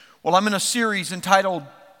Well, I'm in a series entitled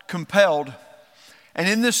Compelled. And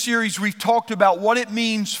in this series, we've talked about what it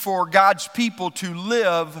means for God's people to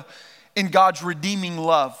live in God's redeeming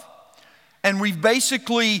love. And we've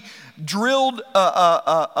basically drilled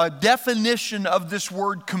a definition of this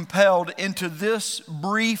word compelled into this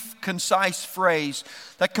brief, concise phrase.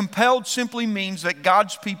 That compelled simply means that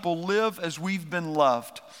God's people live as we've been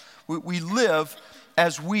loved. We live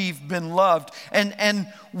as we've been loved.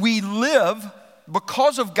 And we live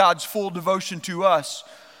because of God's full devotion to us,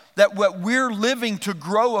 that what we're living to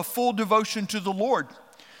grow a full devotion to the Lord.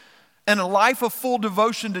 And a life of full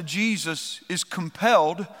devotion to Jesus is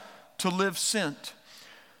compelled to live sent.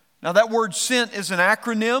 Now that word sent is an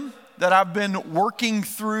acronym that I've been working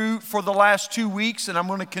through for the last 2 weeks, and I'm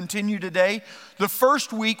going to continue today. The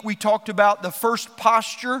first week we talked about the first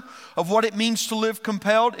posture of what it means to live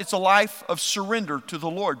compelled. It's a life of surrender to the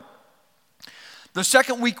Lord. The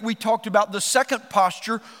second week we talked about the second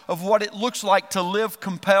posture of what it looks like to live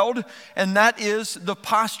compelled, and that is the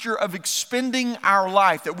posture of expending our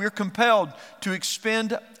life, that we're compelled to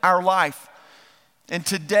expend our life. And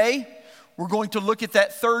today we're going to look at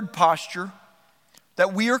that third posture,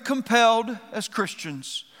 that we are compelled as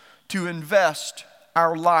Christians to invest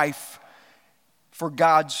our life for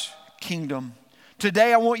God's kingdom.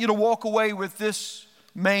 Today I want you to walk away with this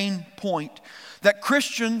main point, that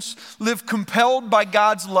Christians live compelled by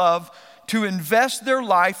God's love to invest their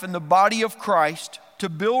life in the body of Christ, to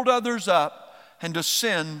build others up, and to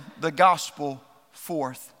send the gospel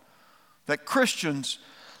forth. That Christians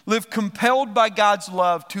live compelled by God's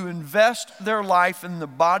love to invest their life in the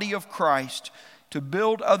body of Christ, to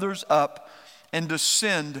build others up, and to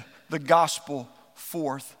send the gospel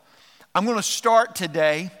forth. I'm going to start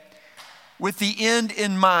today with the end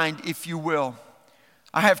in mind, if you will.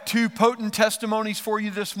 I have two potent testimonies for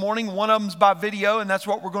you this morning. One of them's by video, and that's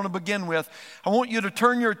what we're going to begin with. I want you to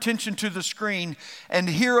turn your attention to the screen and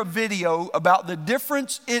hear a video about the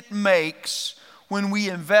difference it makes when we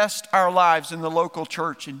invest our lives in the local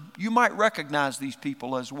church. And you might recognize these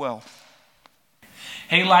people as well.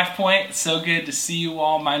 Hey LifePoint, so good to see you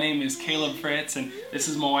all. My name is Caleb Fritz, and this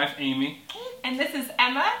is my wife Amy. And this is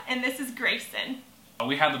Emma, and this is Grayson.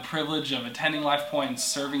 We had the privilege of attending LifePoint and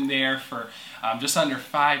serving there for just under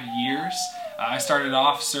 5 years. I started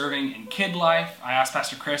off serving in Kid Life. I asked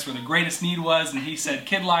Pastor Chris where the greatest need was, and he said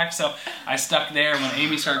Kid Life, so I stuck there. When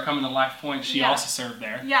Amy started coming to LifePoint, she also served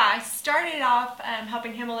there. Yeah, I started off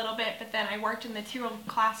helping him a little bit, but then I worked in the two-room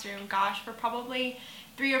classroom, for probably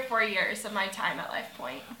 3 or 4 years of my time at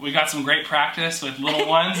LifePoint. We got some great practice with little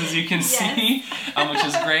ones, as you can see, which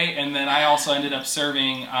is great. And then I also ended up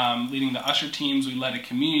serving, leading the usher teams. We led a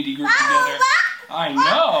community group together. I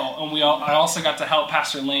know. And I also got to help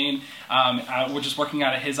Pastor Lane. We're just working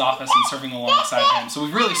out of his office and serving alongside him. So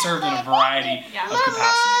we've really served in a variety of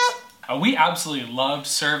capacities. We absolutely loved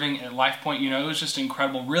serving at LifePoint. It was just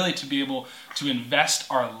incredible, really, to be able to invest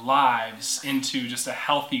our lives into just a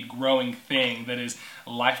healthy, growing thing that is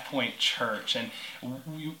LifePoint Church. And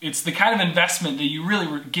it's the kind of investment that you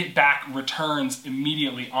really get back returns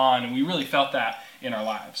immediately on, and we really felt that in our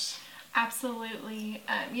lives. Absolutely.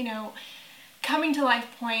 Coming to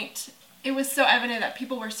LifePoint, it was so evident that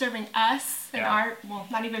people were serving us and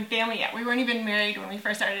not even family yet. We weren't even married when we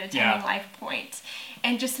first started attending LifePoint.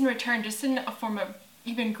 And just in return, just in a form of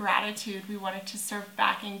even gratitude, we wanted to serve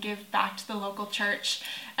back and give back to the local church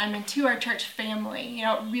and to our church family.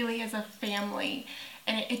 It really is a family.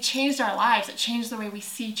 And it changed our lives. It changed the way we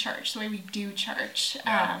see church, the way we do church.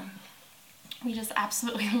 Yeah. We just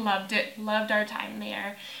absolutely loved it, loved our time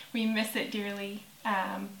there. We miss it dearly,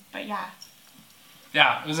 but yeah.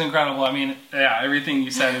 Yeah, it was incredible. I mean, everything you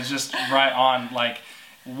said is just right on. Like,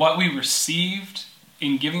 what we received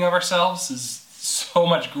in giving of ourselves is so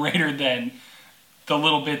much greater than the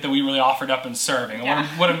little bit that we really offered up in serving. Yeah.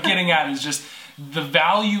 What I'm getting at is just the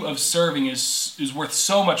value of serving is worth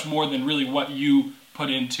so much more than really what you put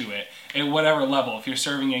into it at whatever level. If you're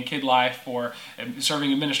serving in Kid Life or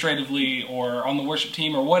serving administratively or on the worship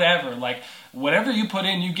team or whatever, like whatever you put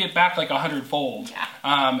in, you get back like 100-fold. Yeah.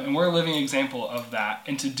 And we're a living example of that.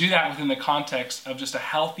 And to do that within the context of just a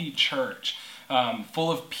healthy church, full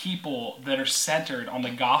of people that are centered on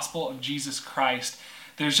the gospel of Jesus Christ,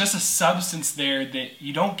 there's just a substance there that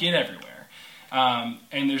you don't get everywhere.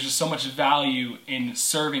 And there's just so much value in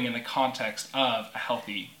serving in the context of a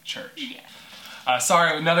healthy church. Yeah.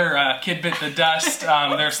 Sorry, another kid bit the dust.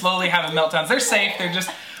 They're slowly having meltdowns. They're safe. They're just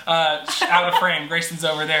out of frame. Grayson's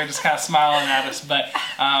over there just kind of smiling at us. But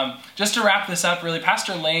just to wrap this up, really,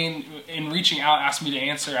 Pastor Lane, in reaching out, asked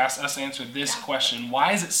us to answer this question.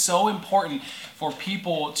 Why is it so important for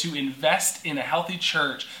people to invest in a healthy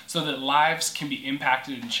church so that lives can be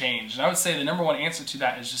impacted and changed? And I would say the number one answer to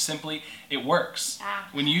that is just simply, it works.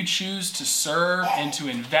 When you choose to serve and to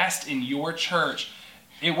invest in your church,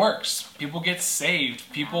 it works. People get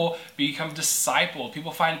saved. People become discipled.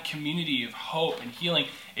 People find community of hope and healing.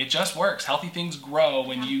 It just works. Healthy things grow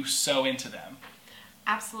when you sow into them.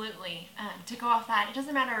 Absolutely. To go off that, it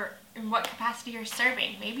doesn't matter in what capacity you're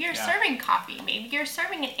serving. Maybe you're serving coffee. Maybe you're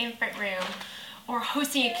serving an infant room or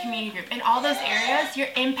hosting a community group. In all those areas, you're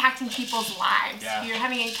impacting people's lives. You're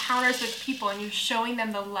having encounters with people and you're showing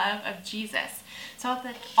them the love of Jesus. So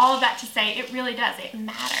all of that to say, it really does. It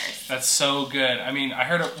matters. That's so good. I mean, I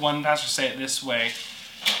heard one pastor say it this way.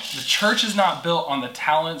 The church is not built on the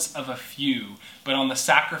talents of a few, but on the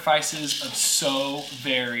sacrifices of so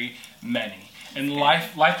very many. And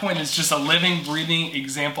LifePoint is just a living, breathing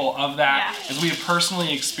example of that. As we have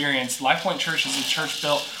personally experienced, LifePoint Church is a church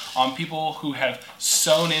built on people who have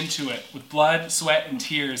sown into it with blood, sweat, and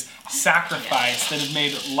tears, sacrifice that have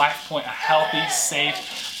made LifePoint a healthy,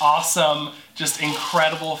 safe, awesome, just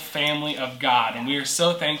incredible family of God. And we are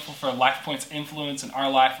so thankful for LifePoint's influence in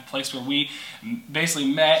our life, a place where we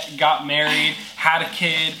basically met, got married, had a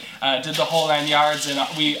kid, did the whole 9 yards, and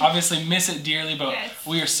we obviously miss it dearly, but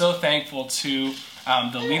we are so thankful to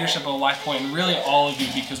the leadership of LifePoint and really all of you,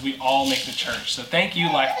 because we all make the church. So thank you,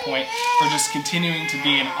 LifePoint, for just continuing to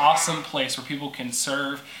be an awesome place where people can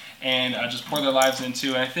serve and just pour their lives into.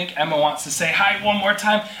 And I think Emma wants to say hi one more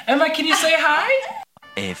time. Emma, can you say hi?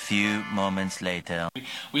 A few moments later.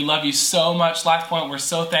 We love you so much, LifePoint. We're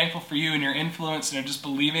so thankful for you and your influence, and are just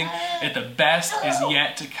believing that the best is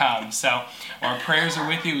yet to come. So our prayers are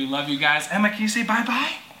with you. We love you guys. Emma, can you say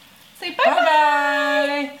bye-bye? Say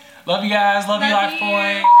bye-bye. Love you guys. Love you,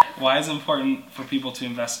 LifePoint. Why is it important for people to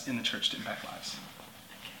invest in the church to impact lives?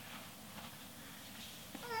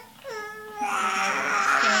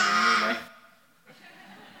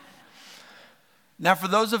 Now, for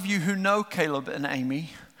those of you who know Caleb and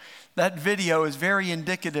Amy, that video is very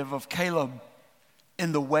indicative of Caleb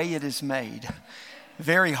in the way it is made.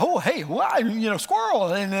 Very, oh, hey, why,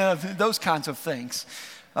 squirrel, and those kinds of things.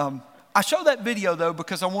 I show that video, though,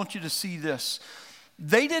 because I want you to see this.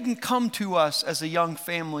 They didn't come to us as a young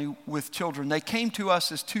family with children. They came to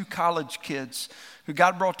us as two college kids who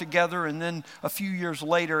God brought together, and then a few years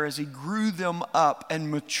later, as He grew them up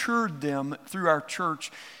and matured them through our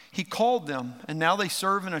church, He called them, and now they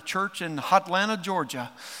serve in a church in Hotlanta,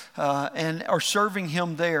 Georgia, and are serving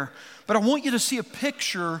Him there. But I want you to see a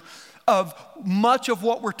picture of much of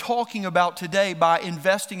what we're talking about today by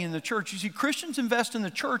investing in the church. You see, Christians invest in the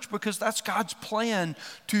church because that's God's plan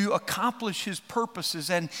to accomplish His purposes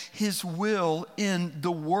and His will in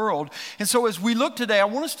the world. And so as we look today, I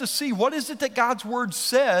want us to see, what is it that God's Word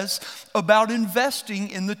says about investing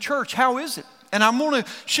in the church? How is it? And I'm going to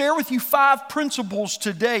share with you 5 principles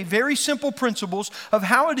today, very simple principles of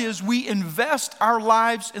how it is we invest our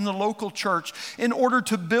lives in the local church in order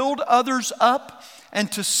to build others up and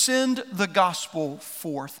to send the gospel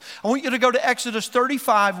forth. I want you to go to Exodus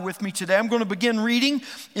 35 with me today. I'm going to begin reading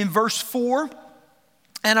in verse 4,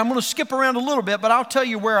 and I'm going to skip around a little bit, but I'll tell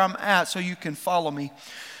you where I'm at so you can follow me.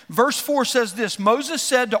 Verse 4 says this: Moses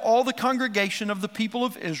said to all the congregation of the people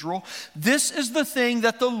of Israel, "This is the thing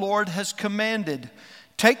that the Lord has commanded.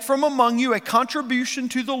 Take from among you a contribution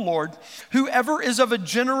to the Lord. Whoever is of a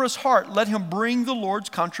generous heart, let him bring the Lord's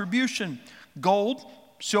contribution: gold,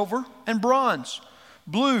 silver, and bronze,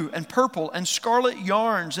 blue and purple and scarlet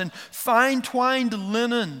yarns, and fine twined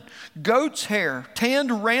linen, goat's hair,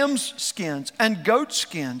 tanned ram's skins and goat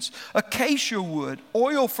skins, acacia wood,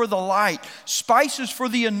 oil for the light, spices for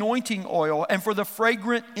the anointing oil and for the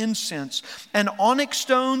fragrant incense, and onyx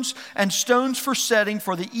stones and stones for setting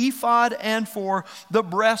for the ephod and for the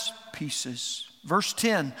breast pieces." Verse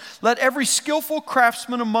 10, "Let every skillful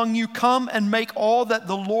craftsman among you come and make all that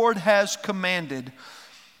the Lord has commanded."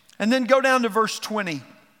 And then go down to verse 20.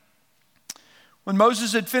 When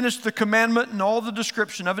Moses had finished the commandment and all the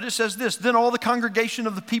description of it, it says this: "Then all the congregation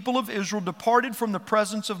of the people of Israel departed from the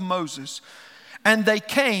presence of Moses. And they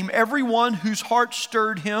came, everyone whose heart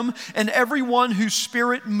stirred him, and everyone whose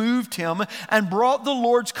spirit moved him, and brought the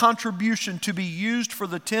Lord's contribution to be used for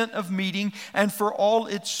the tent of meeting, and for all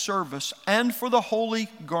its service, and for the holy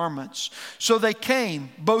garments. So they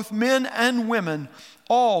came, both men and women,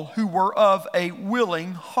 all who were of a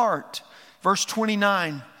willing heart." Verse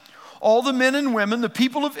 29, All the men and women, the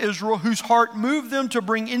people of Israel, whose heart moved them to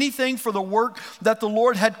bring anything for the work that the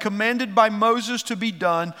Lord had commanded by Moses to be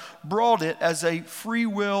done, brought it as a free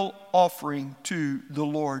will offering to the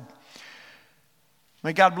Lord.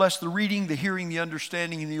 May God bless the reading, the hearing, the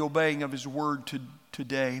understanding, and the obeying of His word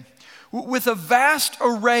today. With a vast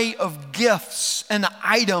array of gifts and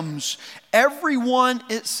items, everyone,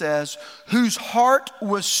 it says, whose heart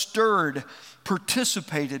was stirred,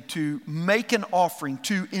 participated to make an offering,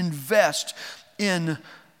 to invest in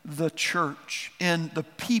the church, in the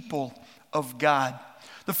people of God.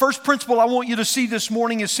 The first principle I want you to see this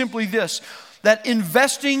morning is simply this, that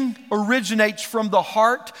investing originates from the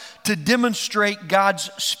heart to demonstrate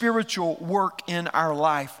God's spiritual work in our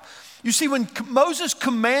life. You see, when Moses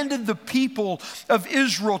commanded the people of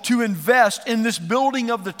Israel to invest in this building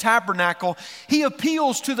of the tabernacle, he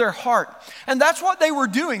appeals to their heart. And that's what they were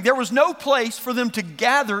doing. There was no place for them to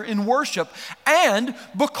gather in worship. And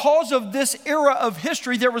because of this era of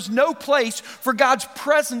history, there was no place for God's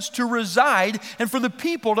presence to reside and for the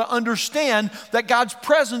people to understand that God's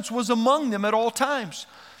presence was among them at all times.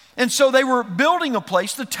 And so they were building a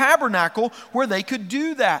place, the tabernacle, where they could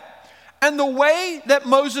do that. And the way that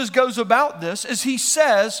Moses goes about this is he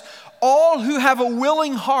says, all who have a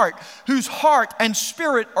willing heart, whose heart and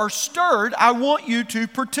spirit are stirred, I want you to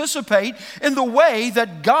participate in the way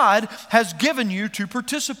that God has given you to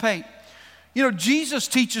participate. You know, Jesus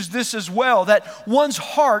teaches this as well, that one's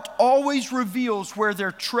heart always reveals where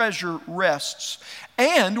their treasure rests.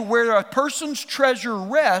 And where a person's treasure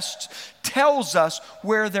rests tells us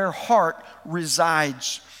where their heart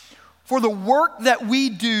resides. For the work that we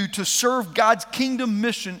do to serve God's kingdom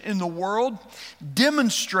mission in the world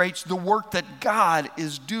demonstrates the work that God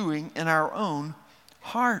is doing in our own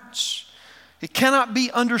hearts. It cannot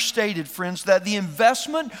be understated, friends, that the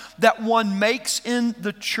investment that one makes in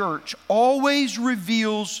the church always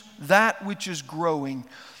reveals that which is growing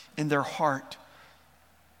in their heart.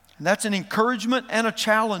 And that's an encouragement and a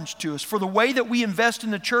challenge to us. For the way that we invest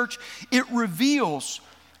in the church, it reveals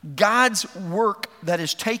God's work that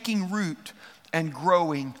is taking root and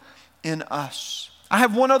growing in us. I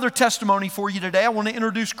have one other testimony for you today. I want to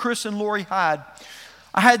introduce Chris and Lori Hyde.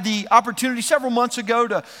 I had the opportunity several months ago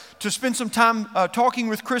to spend some time talking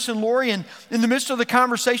with Chris and Lori, and in the midst of the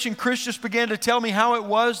conversation, Chris just began to tell me how it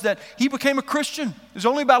was that he became a Christian. It was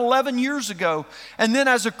only about 11 years ago. And then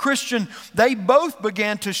as a Christian, they both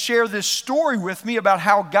began to share this story with me about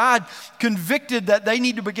how God convicted that they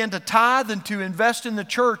need to begin to tithe and to invest in the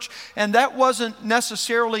church. And that wasn't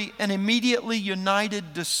necessarily an immediately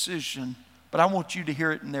united decision, but I want you to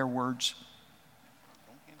hear it in their words.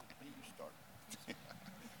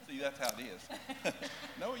 That's how it is.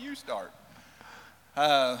 No, you start.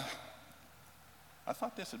 I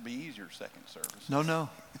thought this would be easier second service. No.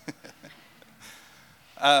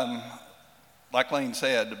 Like Lane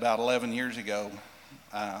said, about 11 years ago,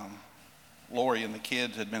 Lori and the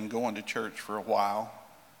kids had been going to church for a while.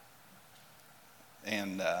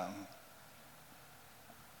 And I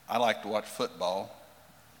like to watch football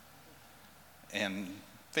and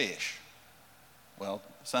fish. Well,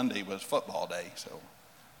 Sunday was football day, so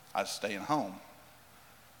I was staying home.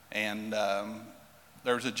 And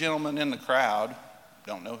there was a gentleman in the crowd,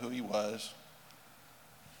 don't know who he was,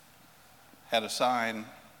 had a sign,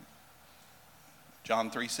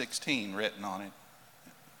 John 3:16 written on it,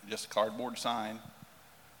 just a cardboard sign.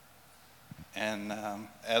 And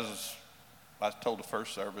as I told the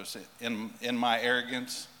first service, in my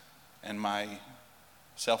arrogance and my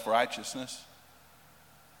self-righteousness,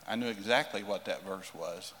 I knew exactly what that verse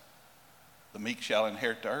was. The meek shall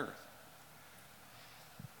inherit the earth.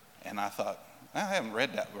 And I thought, I haven't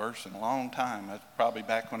read that verse in a long time. That's probably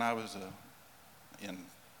back when I was in,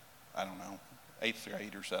 8th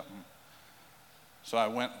grade or something. So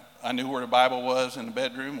I knew where the Bible was in the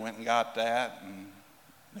bedroom, went and got that, and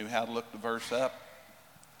knew how to look the verse up,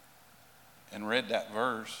 and read that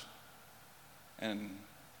verse. And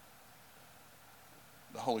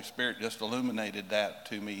the Holy Spirit just illuminated that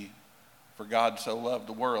to me. For God so loved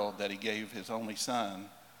the world that he gave his only Son,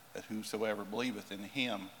 that whosoever believeth in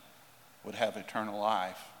him would have eternal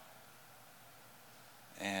life.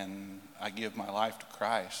 And I give my life to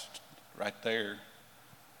Christ right there.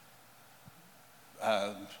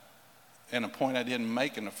 And a point I didn't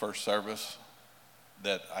make in the first service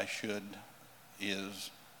that I should is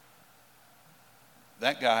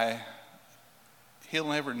that guy, he'll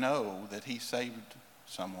never know that he saved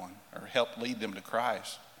someone or helped lead them to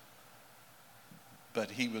Christ.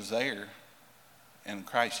 But he was there, and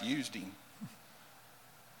Christ used him.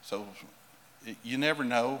 So you never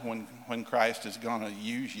know when Christ is going to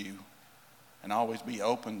use you, and always be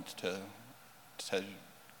open to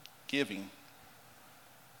giving.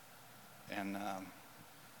 And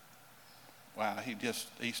wow,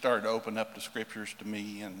 he started to open up the scriptures to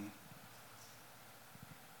me, and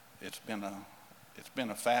it's been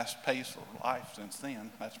a fast pace of life since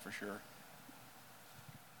then, that's for sure.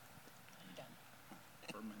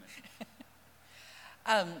 For a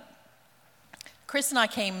minute. Chris and I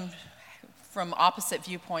came from opposite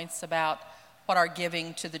viewpoints about what our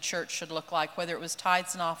giving to the church should look like, whether it was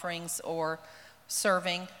tithes and offerings or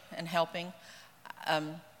serving and helping.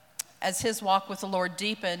 As his walk with the Lord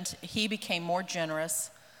deepened, he became more generous,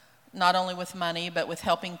 not only with money, but with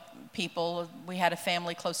helping people. We had a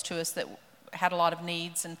family close to us that had a lot of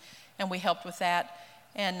needs, and we helped with that.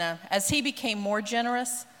 And as he became more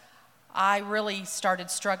generous, I really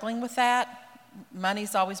started struggling with that.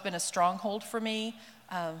 Money's always been a stronghold for me.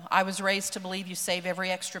 I was raised to believe you save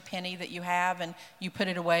every extra penny that you have and you put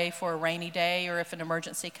it away for a rainy day or if an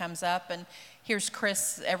emergency comes up. And here's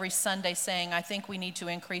Chris every Sunday saying, I think we need to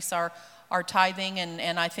increase our tithing,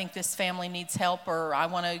 and I think this family needs help, or I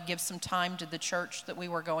want to give some time to the church that we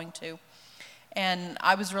were going to. And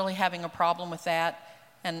I was really having a problem with that.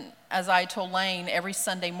 And as I told Lane, every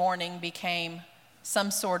Sunday morning became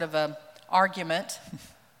some sort of a argument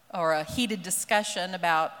or a heated discussion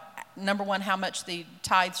about, number one, how much the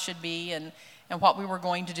tithes should be and what we were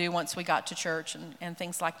going to do once we got to church and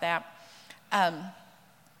things like that.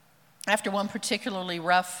 After one particularly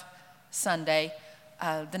rough Sunday,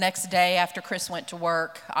 the next day after Chris went to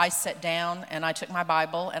work, I sat down and I took my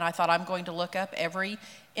Bible and I thought, I'm going to look up every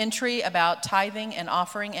entry about tithing and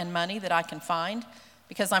offering and money that I can find,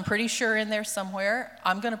 because I'm pretty sure in there somewhere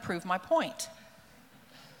I'm going to prove my point.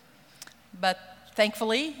 But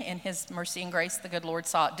thankfully, in his mercy and grace, the good Lord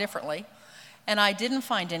saw it differently. And I didn't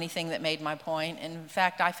find anything that made my point. In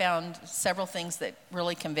fact, I found several things that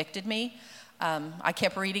really convicted me. I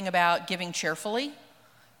kept reading about giving cheerfully.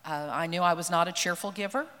 I knew I was not a cheerful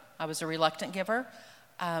giver. I was a reluctant giver.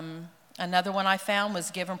 Another one I found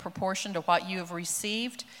was give in proportion to what you have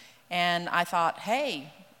received. And I thought,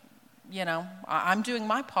 hey, I'm doing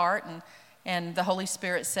my part. And the Holy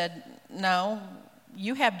Spirit said, no,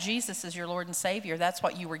 you have Jesus as your Lord and Savior. That's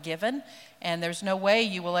what you were given, and there's no way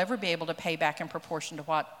you will ever be able to pay back in proportion to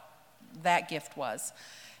what that gift was.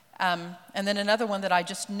 And then another one that I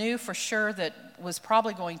just knew for sure that was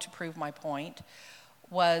probably going to prove my point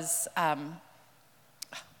was, I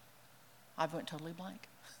went totally blank.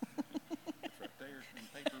 It's right there in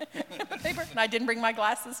paper. Paper, and I didn't bring my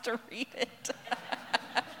glasses to read it.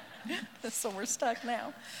 So we're stuck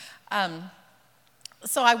now.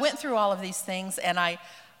 So I went through all of these things, and I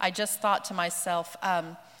just thought to myself,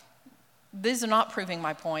 these are not proving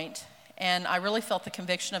my point. And I really felt the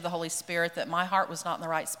conviction of the Holy Spirit that my heart was not in the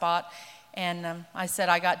right spot. And I said,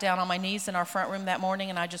 I got down on my knees in our front room that morning,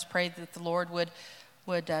 and I just prayed that the Lord would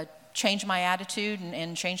change my attitude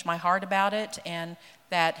and change my heart about it, and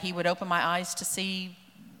that he would open my eyes to see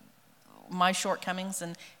my shortcomings,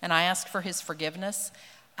 and I asked for his forgiveness.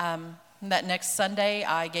 That next Sunday,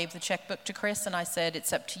 I gave the checkbook to Chris, and I said,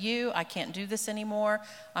 it's up to you. I can't do this anymore.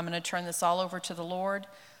 I'm going to turn this all over to the Lord.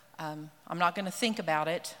 I'm not going to think about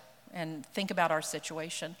it and think about our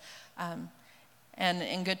situation. And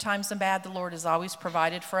in good times and bad, the Lord has always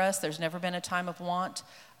provided for us. There's never been a time of want.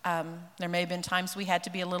 There may have been times we had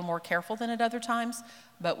to be a little more careful than at other times,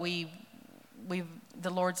 but the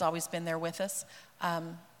Lord's always been there with us.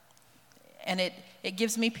 And it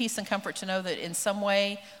gives me peace and comfort to know that in some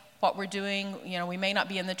way, what we're doing, we may not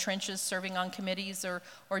be in the trenches serving on committees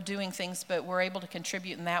or doing things, but we're able to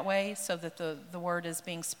contribute in that way so that the word is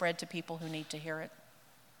being spread to people who need to hear it.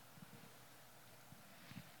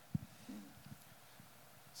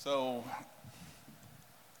 So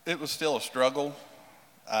it was still a struggle,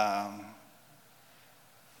 but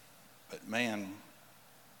man,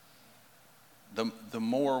 the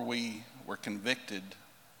more we were convicted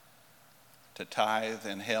to tithe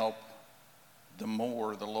and help, the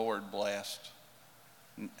more the Lord blessed.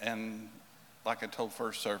 And like I told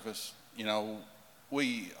first service,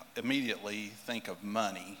 we immediately think of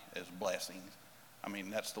money as blessings. I mean,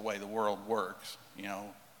 that's the way the world works,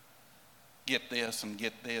 get this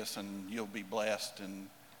and you'll be blessed.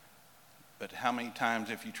 But how many times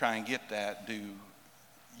if you try and get that, do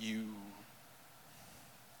you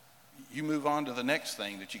move on to the next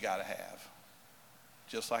thing that you got to have?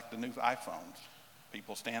 Just like the new iPhones.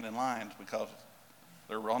 People stand in lines because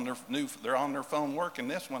they're on their phone working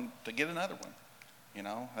this one to get another one.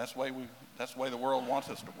 That's the way the world wants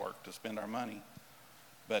us to work, to spend our money.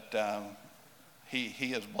 But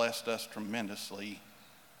he has blessed us tremendously.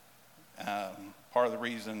 Part of the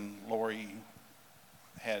reason Lori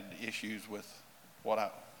had issues with what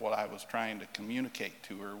I was trying to communicate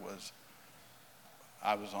to her was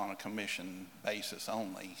I was on a commission basis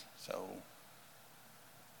only. So,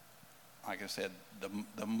 like I said,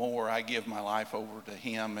 the more I give my life over to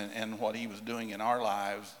him and what he was doing in our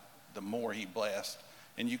lives, the more he blessed.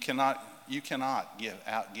 And you cannot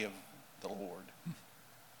outgive the Lord.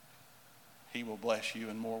 He will bless you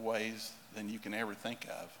in more ways than you can ever think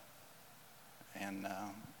of. And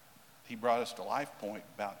he brought us to Life Point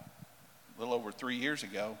about a little over 3 years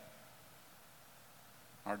ago.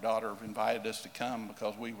 Our daughter invited us to come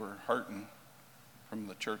because we were hurting from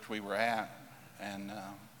the church we were at. And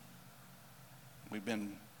we've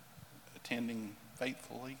been attending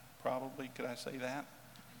faithfully, probably, could I say that,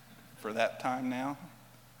 for that time now.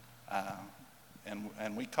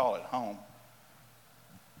 And we call it home.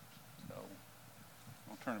 So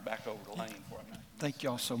I'll turn it back over to Lane for a minute. Thank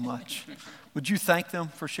y'all so much. Would you thank them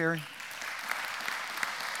for sharing?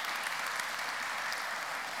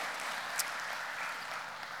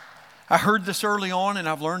 I heard this early on, and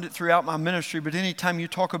I've learned it throughout my ministry, but anytime you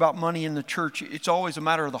talk about money in the church, it's always a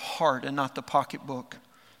matter of the heart and not the pocketbook.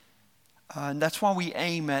 And that's why we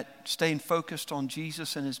aim at staying focused on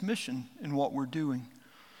Jesus and his mission in what we're doing.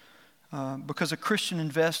 Because a Christian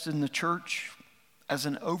invests in the church as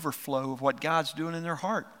an overflow of what God's doing in their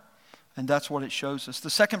heart. And that's what it shows us. The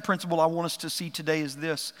second principle I want us to see today is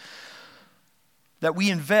this: that we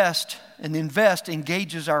invest, and invest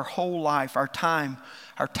engages our whole life, our time,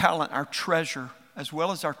 our talent, our treasure, as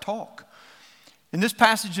well as our talk. In this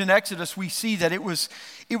passage in Exodus, we see that it was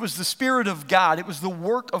the Spirit of God, it was the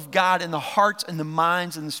work of God in the hearts and the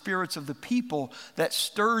minds and the spirits of the people that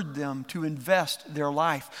stirred them to invest their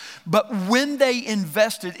life. But when they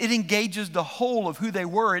invested, it engages the whole of who they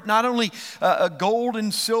were. It not only gold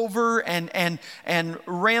and silver and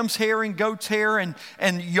ram's hair and goat's hair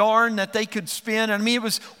and yarn that they could spin. I mean, it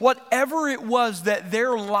was whatever it was that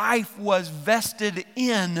their life was vested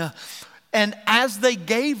in. And as they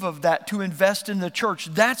gave of that to invest in the church,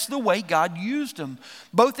 that's the way God used them,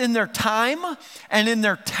 both in their time and in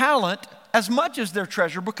their talent as much as their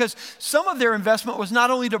treasure, because some of their investment was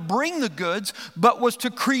not only to bring the goods, but was to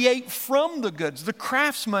create from the goods, the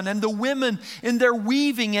craftsmen and the women in their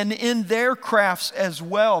weaving and in their crafts as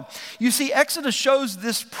well. You see, Exodus shows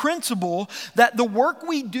this principle that the work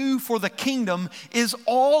we do for the kingdom is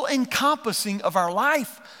all encompassing of our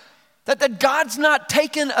life. That God's not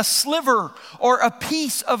taken a sliver or a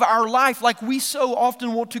piece of our life like we so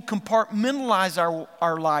often want to compartmentalize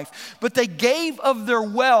our life. But they gave of their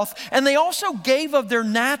wealth, and they also gave of their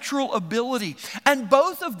natural ability. And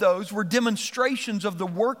both of those were demonstrations of the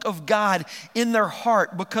work of God in their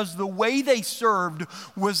heart, because the way they served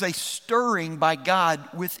was a stirring by God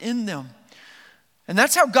within them. And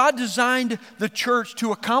that's how God designed the church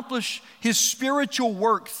to accomplish his spiritual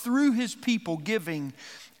work through his people giving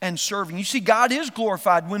and serving. You see, God is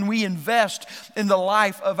glorified when we invest in the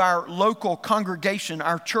life of our local congregation,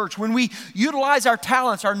 our church, when we utilize our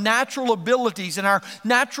talents, our natural abilities, and our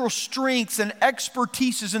natural strengths and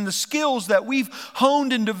expertises and the skills that we've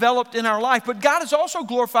honed and developed in our life. But God is also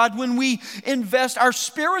glorified when we invest our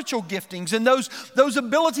spiritual giftings and those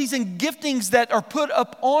abilities and giftings that are put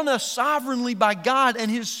up on us sovereignly by God and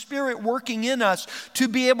his Spirit working in us to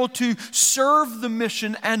be able to serve the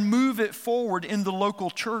mission and move it forward in the local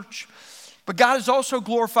church. But God is also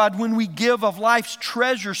glorified when we give of life's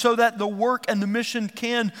treasure so that the work and the mission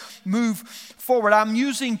can move forward. I'm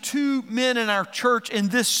using two men in our church in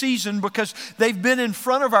this season because they've been in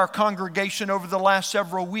front of our congregation over the last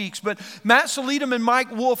several weeks. But Matt Solitum and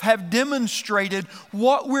Mike Wolf have demonstrated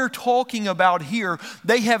what we're talking about here.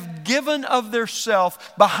 They have given of their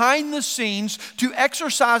self behind the scenes to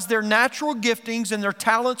exercise their natural giftings and their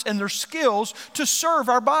talents and their skills to serve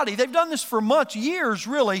our body. They've done this for months, years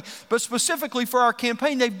really, but specifically for our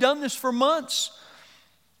campaign, they've done this for months.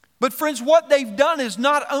 But friends, what they've done is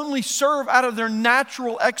not only serve out of their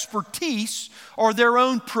natural expertise or their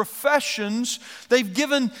own professions, they've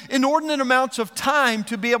given inordinate amounts of time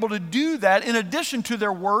to be able to do that in addition to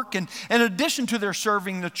their work and in addition to their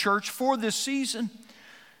serving the church for this season.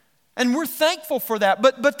 And we're thankful for that,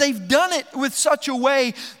 but they've done it with such a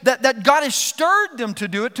way that God has stirred them to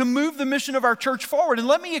do it, to move the mission of our church forward. And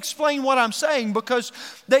let me explain what I'm saying, because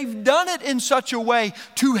they've done it in such a way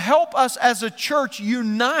to help us as a church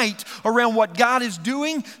unite around what God is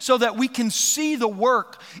doing so that we can see the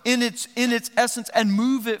work in its essence and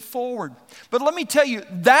move it forward. But let me tell you,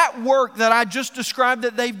 that work that I just described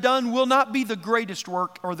that they've done will not be the greatest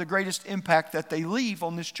work or the greatest impact that they leave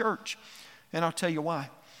on this church. And I'll tell you why.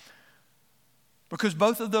 Because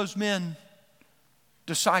both of those men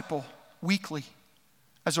disciple weekly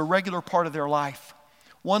as a regular part of their life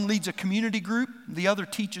One leads a community group, the other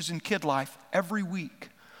teaches in Kid Life every week.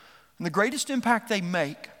 And the greatest impact they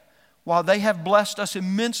make, while they have blessed us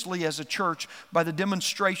immensely as a church by the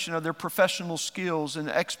demonstration of their professional skills and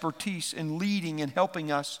expertise in leading and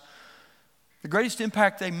helping us, the greatest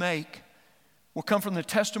impact they make will come from the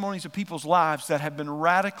testimonies of people's lives that have been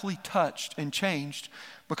radically touched and changed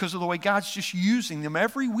because of the way God's just using them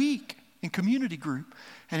every week in community group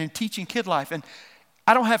and in teaching Kid Life. And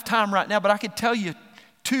I don't have time right now, but I could tell you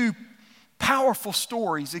 2 powerful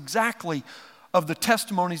stories exactly of the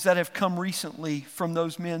testimonies that have come recently from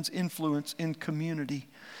those men's influence in community.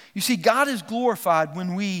 You see, God is glorified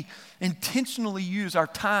when we intentionally use our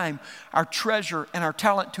time, our treasure, and our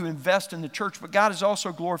talent to invest in the church. But God is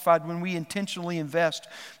also glorified when we intentionally invest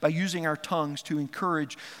by using our tongues to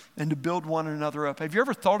encourage and to build one another up. Have you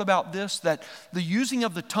ever thought about this, that the using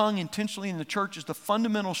of the tongue intentionally in the church is the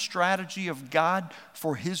fundamental strategy of God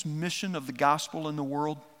for His mission of the gospel in the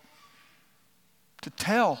world? To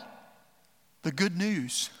tell the good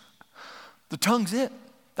news. The tongue's it.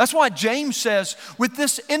 That's why James says, with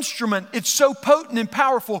this instrument, it's so potent and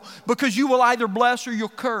powerful because you will either bless or you'll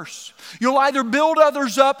curse. You'll either build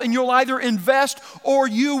others up and you'll either invest, or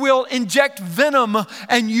you will inject venom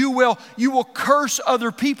and you will curse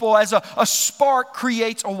other people as a spark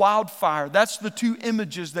creates a wildfire. That's the 2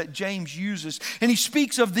 images that James uses. And he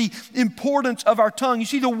speaks of the importance of our tongue. You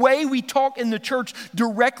see, the way we talk in the church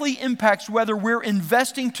directly impacts whether we're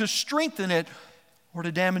investing to strengthen it or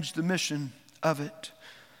to damage the mission of it.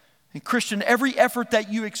 And Christian, every effort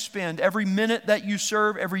that you expend, every minute that you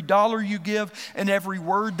serve, every dollar you give, and every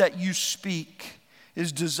word that you speak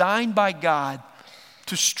is designed by God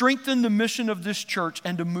to strengthen the mission of this church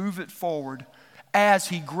and to move it forward as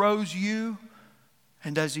He grows you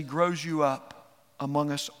and as He grows you up among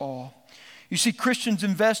us all. You see, Christians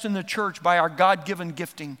invest in the church by our God-given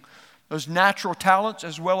gifting, those natural talents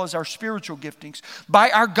as well as our spiritual giftings,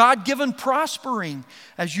 by our God-given prospering,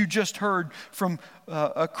 as you just heard from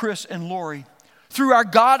Chris and Lori, through our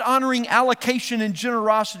God-honoring allocation and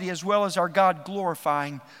generosity as well as our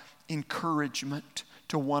God-glorifying encouragement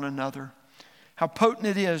to one another. How potent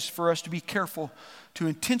it is for us to be careful to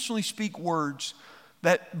intentionally speak words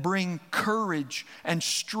that bring courage and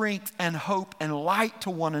strength and hope and light to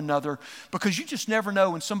one another, because you just never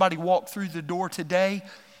know when somebody walked through the door today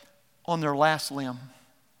on their last limb.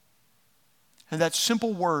 And that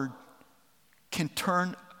simple word can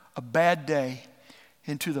turn a bad day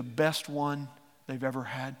into the best one they've ever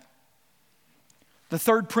had. The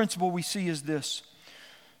third principle we see is this: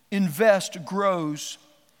 invest grows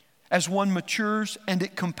as one matures, and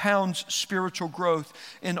it compounds spiritual growth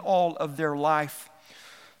in all of their life.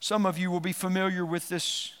 Some of you will be familiar with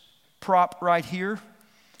this prop right here.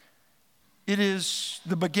 It is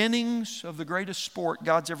the beginnings of the greatest sport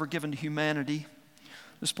God's ever given to humanity,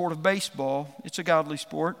 the sport of baseball. It's a godly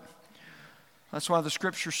sport. That's why the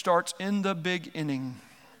scripture starts in the big inning.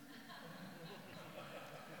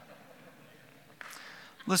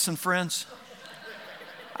 Listen, friends,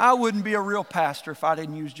 I wouldn't be a real pastor if I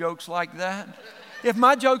didn't use jokes like that. If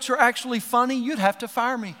my jokes are actually funny, you'd have to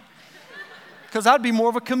fire me, because I'd be more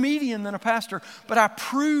of a comedian than a pastor. But I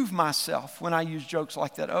prove myself when I use jokes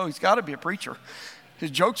like that. Oh, he's got to be a preacher. His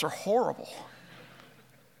jokes are horrible.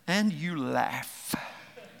 And you laugh.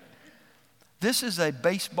 This is a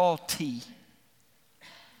baseball tee.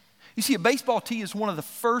 You see, a baseball tee is one of the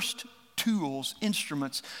first tools,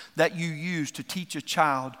 instruments that you use to teach a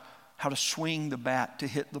child how to swing the bat to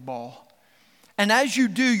hit the ball. And as you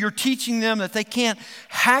do, you're teaching them that they can't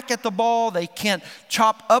hack at the ball, they can't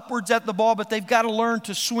chop upwards at the ball, but they've got to learn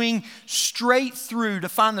to swing straight through, to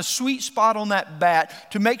find the sweet spot on that bat,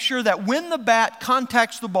 to make sure that when the bat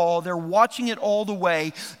contacts the ball, they're watching it all the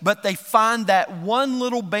way, but they find that one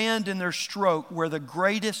little band in their stroke where the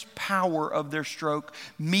greatest power of their stroke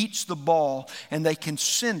meets the ball, and they can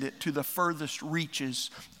send it to the furthest reaches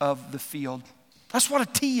of the field. That's what a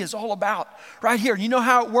tee is all about right here. You know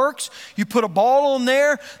how it works? You put a ball on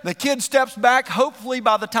there, the kid steps back, hopefully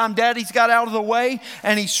by the time daddy's got out of the way,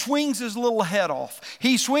 and he swings his little head off.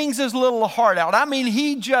 He swings his little heart out. I mean,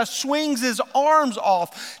 he just swings his arms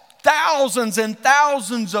off thousands and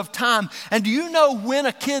thousands of times. And do you know when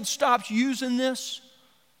a kid stops using this?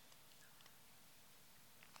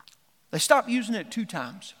 They stop using it 2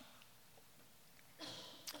 times.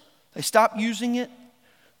 They stop using it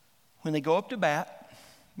when they go up to bat,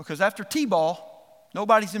 because after T-ball,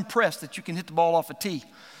 nobody's impressed that you can hit the ball off a tee.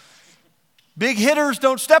 Big hitters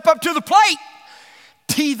don't step up to the plate,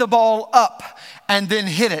 tee the ball up, and then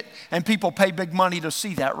hit it. And people pay big money to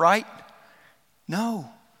see that, right? No.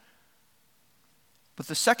 But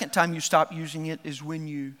the second time you stop using it is when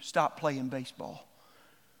you stop playing baseball.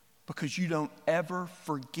 because you don't ever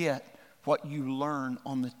forget what you learn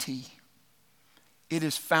on the tee. It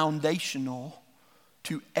is foundational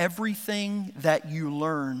to everything that you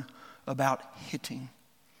learn about hitting.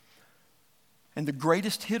 And the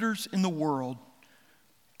greatest hitters in the world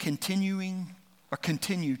continue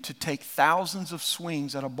to take thousands of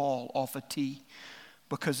swings at a ball off a tee,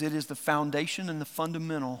 because it is the foundation and the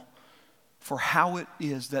fundamental for how it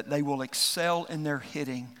is that they will excel in their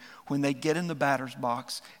hitting when they get in the batter's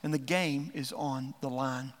box and the game is on the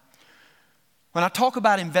line. When I talk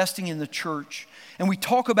about investing in the church and we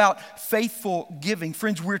talk about faithful giving,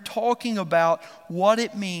 friends, we're talking about what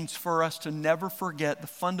it means for us to never forget the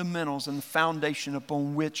fundamentals and the foundation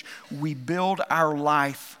upon which we build our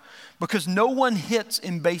life. Because no one hits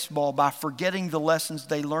in baseball by forgetting the lessons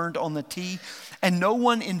they learned on the tee, and no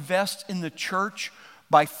one invests in the church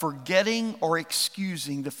by forgetting or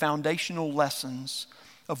excusing the foundational lessons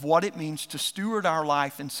of what it means to steward our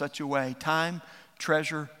life in such a way, time,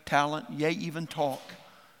 treasure, talent, yea, even talk,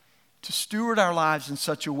 to steward our lives in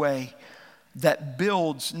such a way that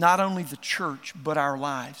builds not only the church, but our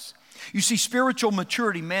lives. You see, spiritual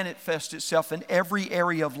maturity manifests itself in every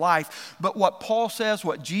area of life, but what Paul says,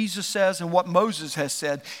 what Jesus says, and what Moses has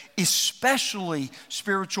said, especially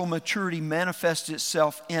spiritual maturity manifests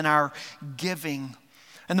itself in our giving.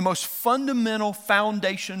 And the most fundamental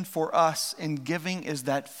foundation for us in giving is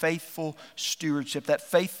that faithful stewardship, that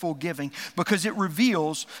faithful giving, because it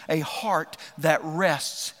reveals a heart that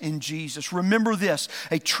rests in Jesus. Remember this,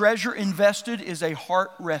 a treasure invested is a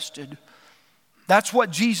heart rested. That's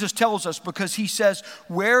what Jesus tells us, because he says,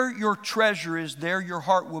 where your treasure is, there your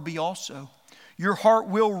heart will be also. Your heart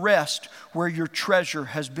will rest where your treasure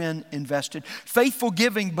has been invested. Faithful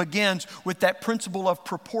giving begins with that principle of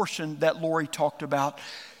proportion that Lori talked about.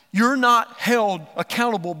 You're not held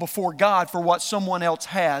accountable before God for what someone else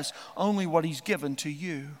has, only what he's given to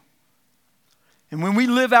you. And when we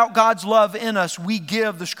live out God's love in us, we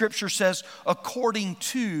give, the scripture says, according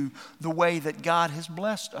to the way that God has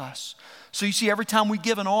blessed us. So you see, every time we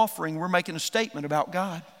give an offering, we're making a statement about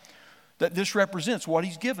God. That this represents what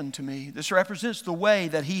he's given to me. This represents the way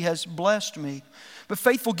that he has blessed me. But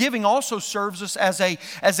faithful giving also serves us as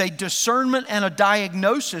a discernment and a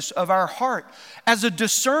diagnosis of our heart. As a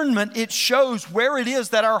discernment, it shows where it is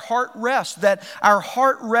that our heart rests, that our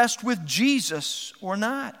heart rests with Jesus or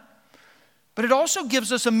not. But it also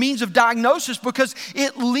gives us a means of diagnosis, because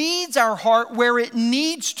it leads our heart where it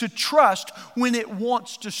needs to trust when it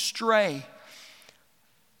wants to stray.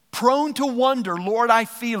 Prone to wonder, Lord, I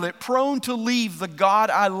feel it. Prone to leave the God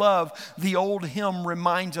I love, the old hymn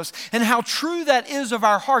reminds us. And how true that is of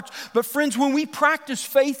our hearts. But friends, when we practice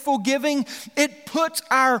faithful giving, it puts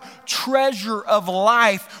our treasure of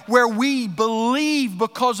life where we believe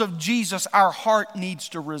because of Jesus our heart needs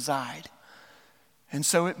to reside. And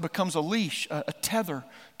so it becomes a leash, a tether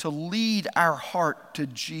to lead our heart to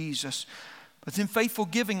Jesus. But then faithful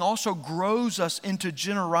giving also grows us into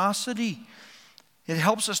generosity. It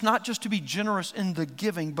helps us not just to be generous in the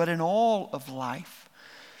giving, but in all of life.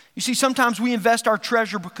 You see, sometimes we invest our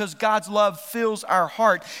treasure because God's love fills our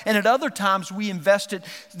heart. And at other times we invest it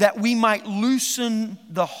that we might loosen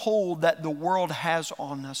the hold that the world has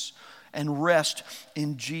on us and rest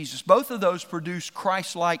in Jesus. Both of those produce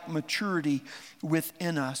Christ-like maturity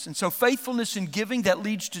within us. And so faithfulness in giving that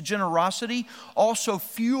leads to generosity also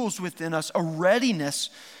fuels within us a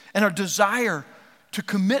readiness and a desire to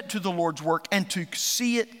commit to the Lord's work and to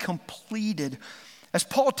see it completed. As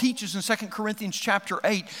Paul teaches in 2 Corinthians chapter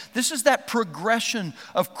 8, this is that progression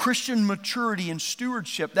of Christian maturity and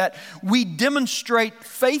stewardship, that we demonstrate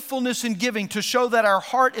faithfulness in giving to show that our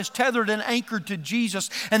heart is tethered and anchored to Jesus,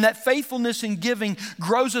 and that faithfulness in giving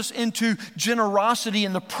grows us into generosity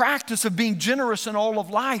and the practice of being generous in all of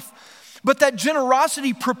life. But that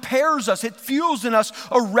generosity prepares us. It fuels in us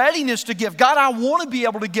a readiness to give. God, I want to be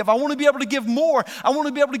able to give. I want to be able to give more. I want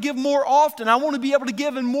to be able to give more often. I want to be able to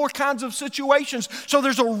give in more kinds of situations. So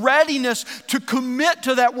there's a readiness to commit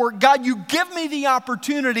to that work. God, you give me the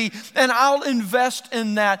opportunity and I'll invest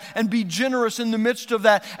in that and be generous in the midst of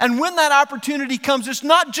that. And when that opportunity comes, it's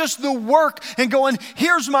not just the work and going,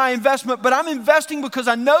 here's my investment, but I'm investing because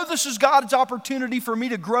I know this is God's opportunity for me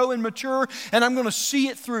to grow and mature, and I'm going to see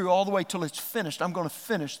it through all the way till it's finished. I'm going to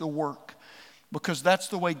finish the work, because that's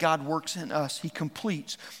the way God works in us. He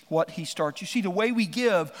completes what he starts. You see, the way we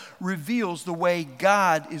give reveals the way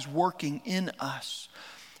God is working in us.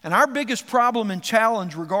 And our biggest problem and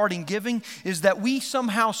challenge regarding giving is that we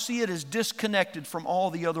somehow see it as disconnected from all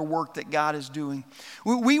the other work that God is doing.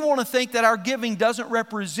 We want to think that our giving doesn't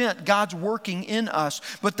represent God's working in us,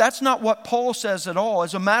 but that's not what Paul says at all.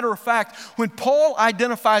 As a matter of fact, when Paul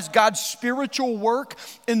identifies God's spiritual work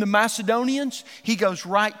in the Macedonians, he goes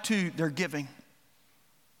right to their giving.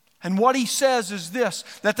 And what he says is this,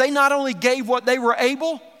 that they not only gave what they were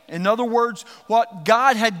able, in other words, what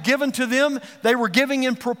God had given to them, they were giving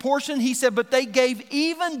in proportion. He said, but they gave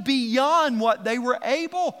even beyond what they were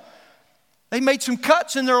able. They made some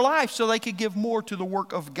cuts in their life so they could give more to the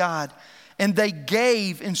work of God. And they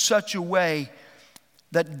gave in such a way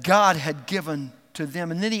that God had given to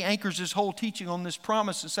them. And then he anchors his whole teaching on this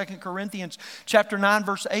promise in 2 Corinthians chapter 9,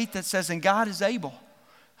 verse 8 that says, and God is able.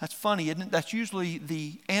 That's funny, isn't it? That's usually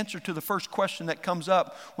the answer to the first question that comes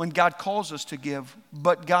up when God calls us to give.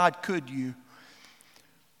 But God, could you?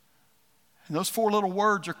 And those four little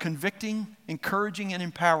words are convicting, encouraging, and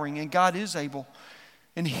empowering. And God is able.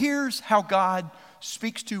 And here's how God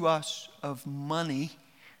speaks to us of money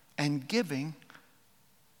and giving.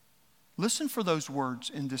 Listen for those words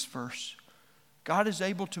in this verse. God is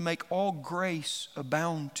able to make all grace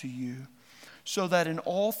abound to you, so that in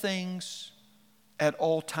all things, at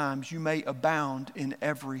all times, you may abound in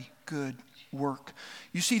every good work.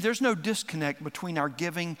 You see, there's no disconnect between our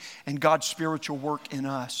giving and God's spiritual work in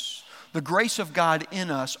us. The grace of God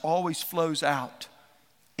in us always flows out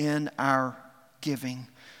in our giving.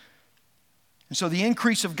 And so the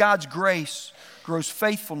increase of God's grace grows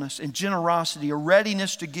faithfulness and generosity, a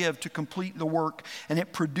readiness to give to complete the work, and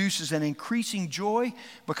it produces an increasing joy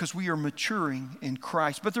because we are maturing in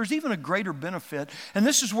Christ. But there's even a greater benefit, and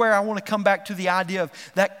this is where I want to come back to the idea of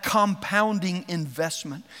that compounding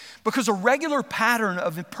investment. Because a regular pattern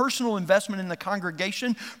of personal investment in the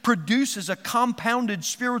congregation produces a compounded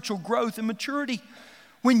spiritual growth and maturity.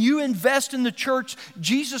 When you invest in the church,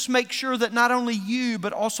 Jesus makes sure that not only you,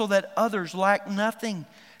 but also that others lack nothing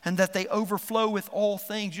and that they overflow with all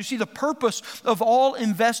things. You see, the purpose of all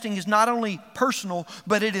investing is not only personal,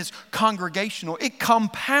 but it is congregational. It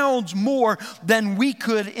compounds more than we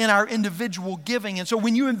could in our individual giving. And so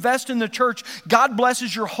when you invest in the church, God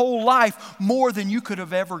blesses your whole life more than you could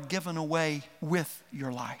have ever given away with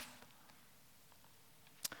your life.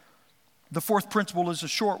 The fourth principle is a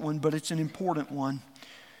short one, but it's an important one.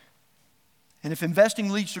 And if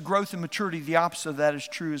investing leads to growth and maturity, the opposite of that is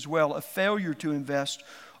true as well. A failure to invest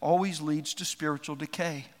always leads to spiritual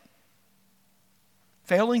decay.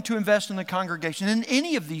 Failing to invest in the congregation in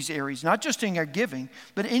any of these areas, not just in our giving,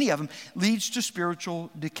 but any of them, leads to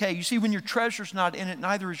spiritual decay. You see, when your treasure's not in it,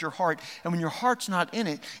 neither is your heart. And when your heart's not in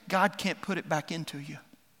it, God can't put it back into you.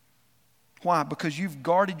 Why? Because you've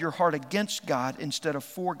guarded your heart against God instead of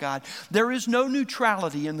for God. There is no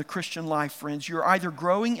neutrality in the Christian life, friends. You're either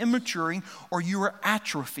growing and maturing or you are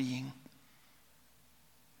atrophying.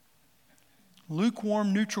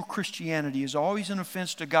 Lukewarm, neutral Christianity is always an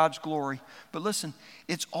offense to God's glory. But listen,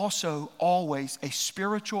 it's also always a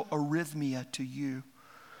spiritual arrhythmia to you.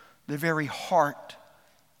 The very heart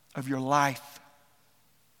of your life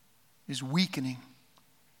is weakening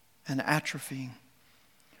and atrophying.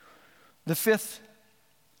 The fifth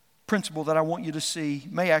principle that I want you to see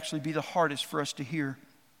may actually be the hardest for us to hear.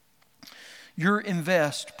 Your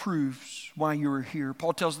invest proves why you are here.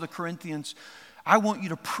 Paul tells the Corinthians, I want you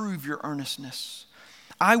to prove your earnestness.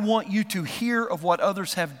 I want you to hear of what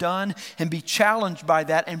others have done and be challenged by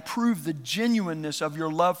that and prove the genuineness of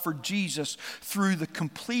your love for Jesus through the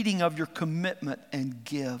completing of your commitment and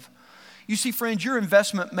give. You see, friends, your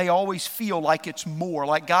investment may always feel like it's more.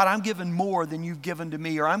 Like, God, I'm giving more than you've given to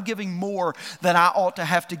me, or I'm giving more than I ought to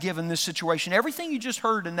have to give in this situation. Everything you just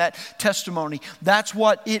heard in that testimony, that's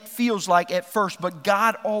what it feels like at first. But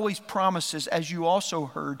God always promises, as you also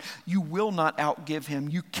heard, you will not outgive him.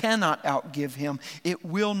 You cannot outgive him. It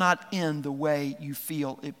will not end the way you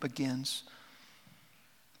feel it begins.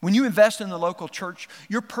 When you invest in the local church,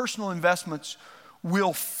 your personal investments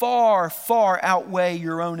will far, far outweigh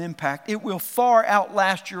your own impact. It will far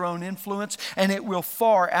outlast your own influence, and it will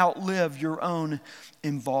far outlive your own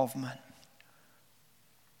involvement.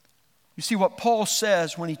 You see, what Paul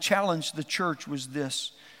says when he challenged the church was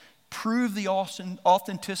this: prove the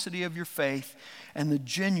authenticity of your faith and the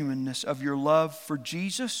genuineness of your love for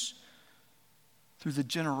Jesus through the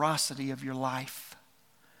generosity of your life.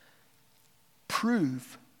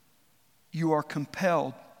 Prove you are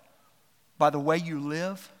compelled by the way you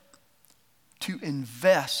live to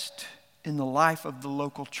invest in the life of the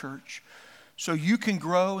local church so you can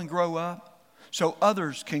grow and grow up, so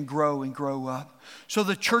others can grow and grow up, so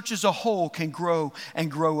the church as a whole can grow and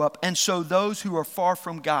grow up, and so those who are far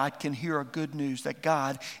from God can hear a good news that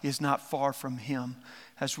God is not far from him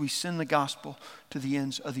as we send the gospel to the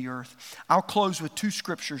ends of the earth. I'll close with 2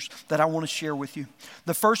 scriptures that I want to share with you.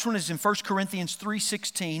 The first one is in 1 Corinthians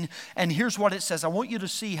 3:16, and here's what it says. I want you to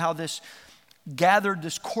see how this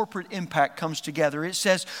corporate impact comes together. It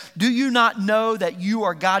says, do you not know that you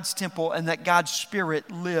are God's temple and that God's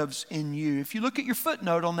Spirit lives in you? If you look at your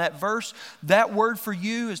footnote on that verse, that word for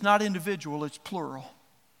you is not individual, it's plural.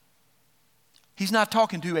 He's not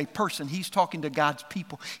talking to a person, he's talking to God's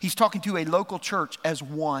people. He's talking to a local church as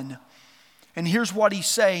one. And here's what he's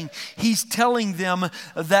saying. He's telling them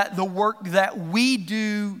that the work that we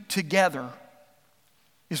do together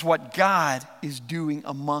is what God is doing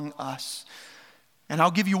among us. And I'll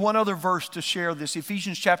give you one other verse to share this.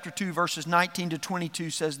 Ephesians chapter 2, verses 19 to 22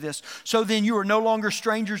 says this. So then you are no longer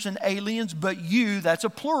strangers and aliens, but you, that's a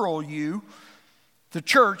plural you, the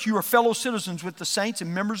church, you are fellow citizens with the saints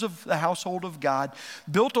and members of the household of God,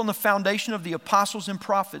 built on the foundation of the apostles and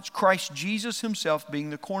prophets, Christ Jesus himself being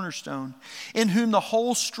the cornerstone, in whom the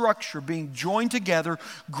whole structure being joined together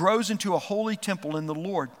grows into a holy temple in the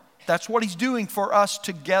Lord. That's what he's doing for us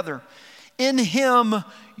together. In him,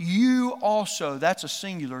 you also, that's a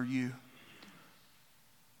singular you.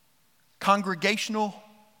 Congregational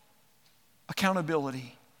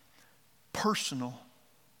accountability, personal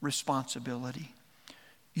responsibility.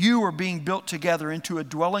 You are being built together into a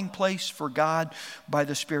dwelling place for God by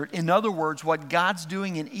the Spirit. In other words, what God's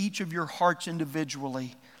doing in each of your hearts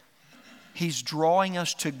individually, he's drawing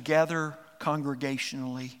us together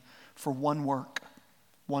congregationally for one work.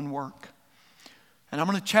 One work. And I'm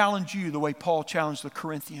going to challenge you the way Paul challenged the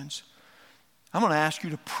Corinthians. I'm going to ask you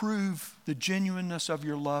to prove the genuineness of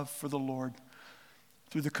your love for the Lord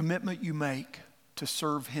through the commitment you make to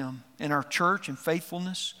serve him in our church, in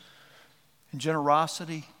faithfulness, in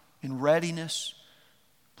generosity, in readiness.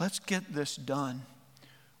 Let's get this done.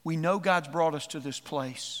 We know God's brought us to this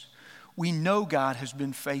place. We know God has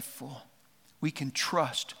been faithful. We can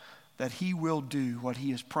trust that he will do what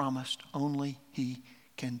he has promised only he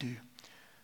can do.